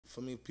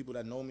for me, people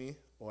that know me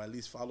or at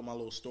least follow my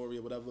little story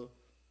or whatever,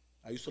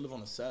 I used to live on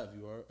the Sev,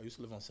 you heard? I used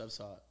to live on Sev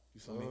side, you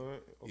feel me?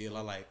 Okay.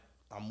 Yeah,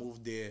 I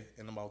moved there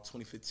in about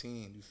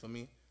 2015, you feel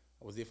me?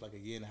 I was there for like a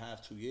year and a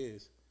half, 2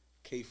 years.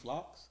 K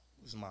Flocks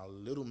was my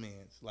little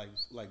man's,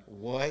 like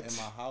what? in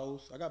my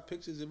house. I got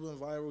pictures, it went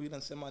viral. He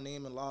done sent my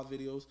name in live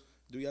videos.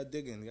 Do y'all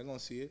digging? Y'all gonna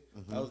see it.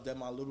 That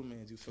my little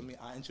man's, you feel me?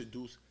 I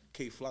introduced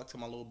K Flock to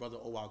my little brother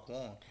O.I.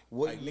 Quan.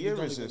 What like,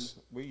 year is this?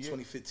 What year?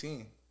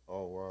 2015.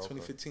 Oh, wow.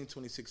 2015,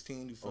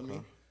 2016, you feel me?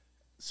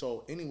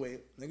 So anyway,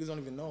 niggas don't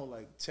even know,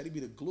 like, Teddy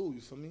be the glue,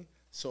 you feel me?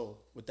 So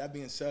with that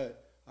being said,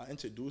 I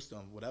introduced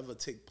them. Whatever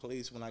take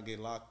place when I get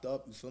locked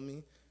up, you feel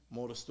me?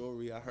 More the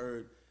story, I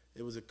heard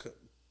it was a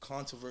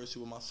controversy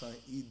with my son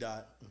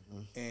E-Dot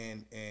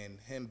and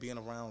him being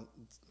around,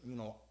 you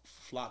know,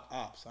 Flock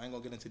Ops. I ain't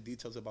gonna get into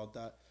details about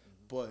that.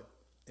 But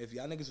if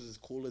y'all niggas was as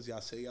cool as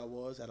y'all say y'all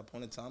was at a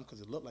point in time,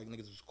 because it looked like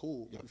niggas was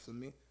cool, you feel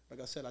me?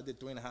 Like I said, I did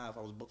 3.5.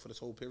 I was booked for this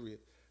whole period.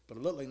 But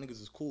it looked like niggas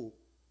was cool.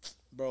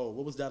 Bro,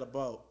 what was that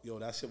about? Yo,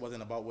 that shit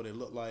wasn't about what it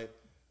looked like.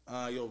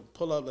 Yo,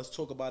 pull up, let's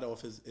talk about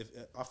it. If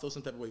I feel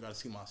some type of way, you gotta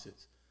see my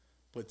shits.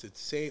 But to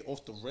say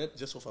off the rip,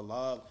 just off a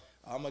live,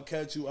 I'ma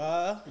catch you,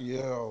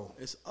 yo,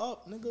 it's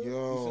up, nigga. Yo.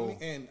 You feel me?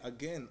 And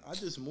again, I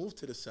just moved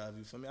to the side,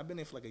 you feel me? I've been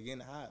there for like a year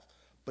and a half.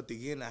 But the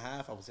year and a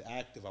half, I was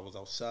active. I was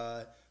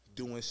outside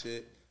doing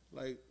shit.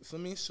 Like, for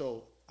me,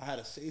 so I had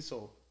to say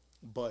so.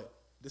 But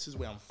this is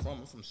where I'm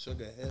from. I'm from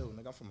Sugar Hill,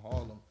 nigga. I'm from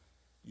Harlem.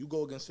 You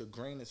go against the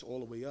grain, it's all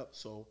the way up.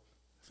 So,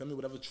 feel me?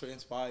 Whatever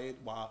transpired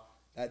while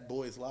that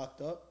boy is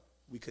locked up,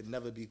 we could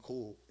never be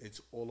cool. It's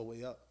all the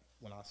way up.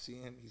 When I see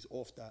him, he's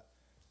off that.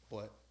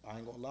 But I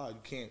ain't gonna lie, you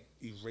can't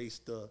erase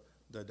the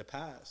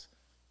past.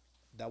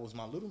 That was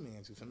my little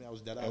man. You feel me? I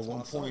was that. At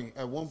one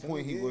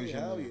point, he was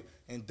your man.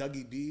 Yeah. And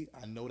Dougie B,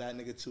 I know that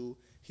nigga too.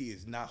 He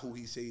is not who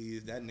he say he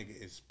is. That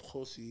nigga is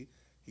pussy.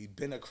 He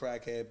been a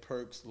crackhead,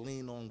 perks,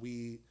 lean on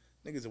weed.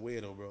 Nigga's a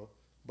weirdo, bro.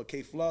 But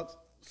K Flux,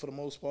 for the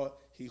most part,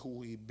 he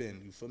who he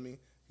been. You feel me?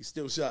 He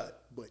still shot,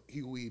 but he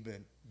who he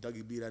been.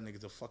 Dougie B, that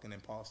nigga's a fucking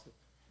imposter,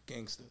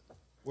 gangster.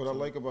 What I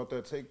like about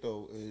that take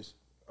though is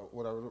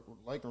what I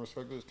like and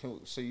respect is.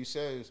 So you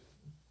says.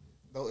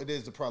 Though it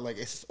is the problem, like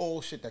it's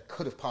all shit that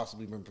could have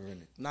possibly been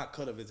prevented. Not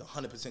could have, it's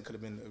 100% could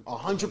have been.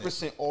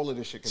 100%, all of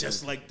this shit.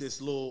 Just like this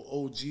little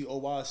OG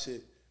OY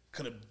shit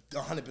could have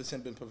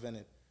 100% been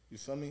prevented. You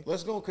feel me?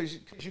 Let's go, cause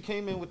you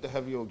came in with the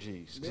heavy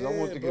OGs. Cause I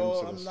want to get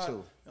into this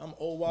too. I'm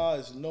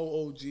OYs,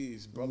 no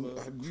OGs, brother.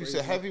 You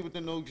said heavy with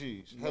the no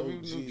Gs. Heavy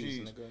with no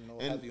Gs. Nigga, no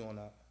heavy on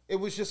that. It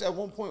was just at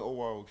one point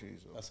OY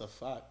OGs though. That's a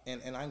fact.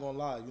 And I ain't gonna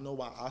lie, you know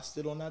why I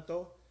stood on that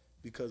though?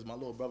 Because my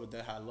little brother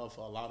that had love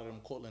for a lot of them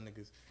Cortland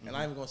niggas. And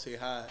I ain't even gonna say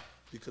hi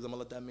because I'm gonna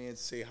let that man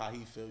say how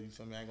he feel, you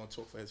feel me? I ain't gonna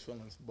talk for his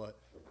feelings. But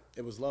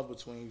it was love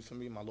between, you feel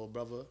me, my little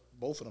brother,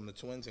 both of them, the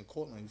twins in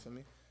Cortland, you feel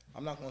me?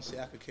 I'm not gonna say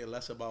I could care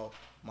less about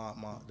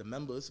the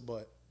members,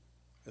 but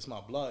it's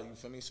my blood, you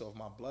feel me? So if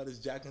my blood is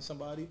jacking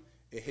somebody,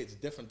 it hits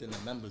different than the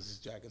members is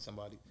jacking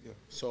somebody. Yeah.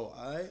 So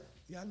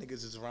y'all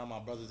niggas is around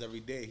my brothers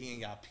every day. He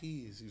ain't got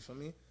peas, you feel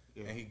me?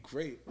 Yeah. And he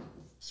great.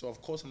 So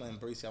of course I'm gonna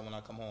embrace y'all when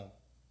I come home.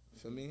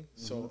 Feel me?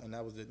 So, and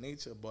that was the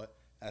nature. But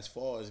as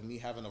far as me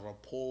having a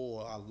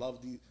rapport, I love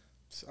these.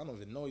 I don't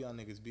even know y'all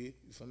niggas, B.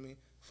 You feel me?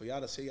 For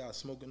y'all to say y'all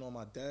smoking on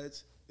my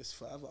dads, it's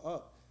forever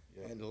up.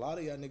 Yeah. And a lot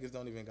of y'all niggas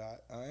don't even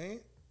got. I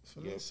ain't.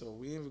 Feel me? So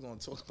we ain't even gonna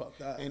talk about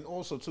that. And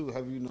also too,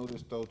 have you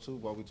noticed though too?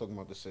 While we talking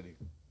about the city,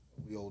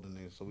 we older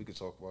niggas, so we can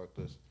talk about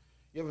this.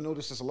 You ever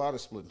notice there's a lot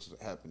of splits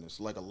happening? It's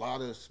like a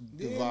lot of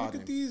dividing. Look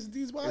at these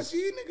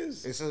YG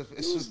niggas. It's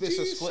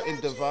a split and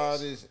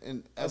divided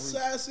and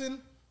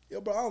assassin. Yo,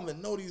 bro, I don't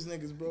even know these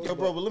niggas, bro. Yo,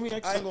 bro, but let me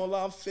ask you. I ain't gonna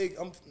lie, I'm fake.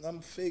 I'm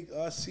fake.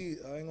 I ain't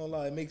gonna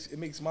lie. It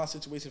makes my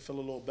situation feel a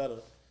little better,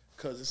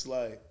 cause it's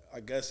like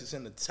I guess it's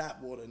in the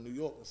tap water in New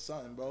York or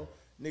something, bro.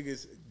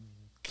 Niggas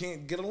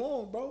can't get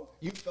along, bro.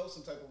 You felt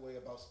some type of way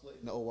about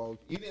splitting. No, well,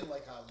 you didn't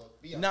like how it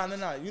looked.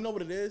 Nah. You know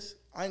what it is?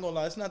 I ain't gonna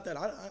lie. It's not that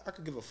I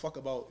could give a fuck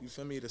about, you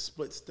feel me, the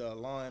splits, the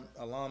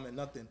alignment,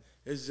 nothing.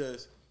 It's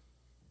just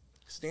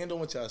stand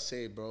on what y'all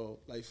say, bro.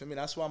 Like, you feel me?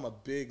 That's why I'm a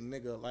big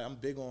nigga. Like, I'm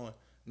big on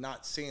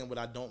not saying what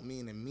I don't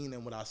mean and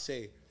meaning what I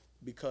say,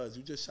 because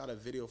you just shot a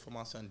video for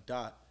my son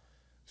Dot.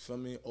 Feel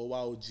me?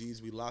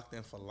 OYOGs, we locked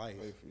in for life.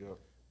 Yeah.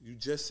 You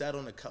just sat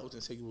on the couch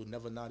and said you would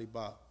never naughty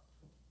bop.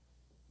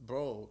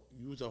 Bro,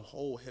 you was a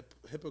whole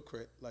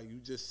hypocrite. Like, you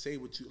just say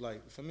what you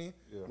like, for me?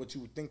 Yeah. What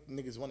you would think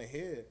niggas want to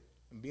hear.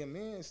 And be a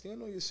man,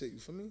 stand on your shit, you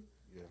feel me?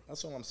 Yeah.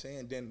 That's all I'm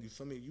saying. Then, you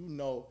feel me? You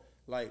know,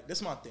 like,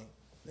 that's my thing.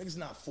 Niggas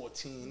not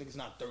 14, niggas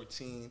not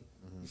 13.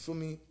 You feel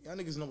me? Y'all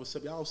niggas know what's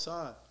up. Y'all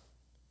outside.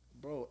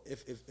 Bro,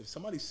 if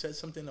somebody said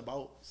something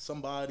about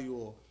somebody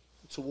or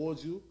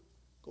towards you,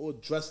 go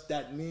address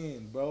that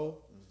man, bro.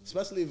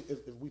 Especially if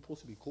we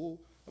supposed to be cool.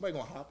 Nobody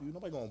gonna hop you.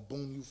 Nobody gonna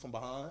boom you from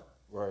behind.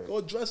 Right. Go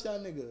address that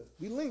nigga.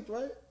 We linked,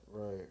 right?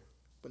 Right.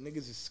 But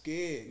niggas is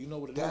scared. You know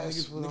what it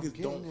is?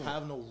 Niggas don't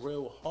have no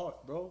real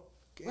heart, bro.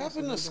 What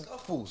happened to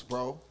scuffles,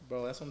 bro?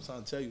 Bro, that's what I'm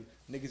trying to tell you.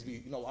 Niggas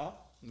be, you know why?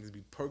 Niggas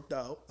be perked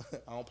out.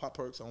 I don't pop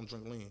perks. I don't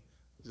drink lean.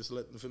 Just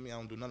feel me? I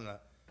don't do none of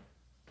that.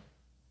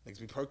 Niggas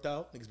be perked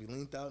out, niggas be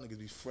leaned out, niggas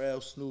be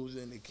frail,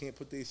 snoozing, they can't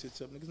put their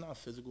shit up. Niggas not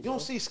physical, You bro.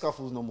 don't see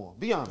scuffles no more.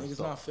 Be honest. Niggas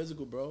though. not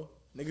physical, bro.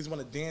 Niggas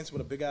want to dance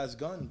with a big ass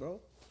gun, bro.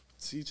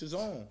 To each his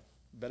own.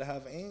 Better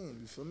have aim,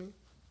 you feel me?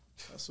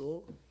 That's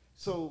all.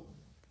 So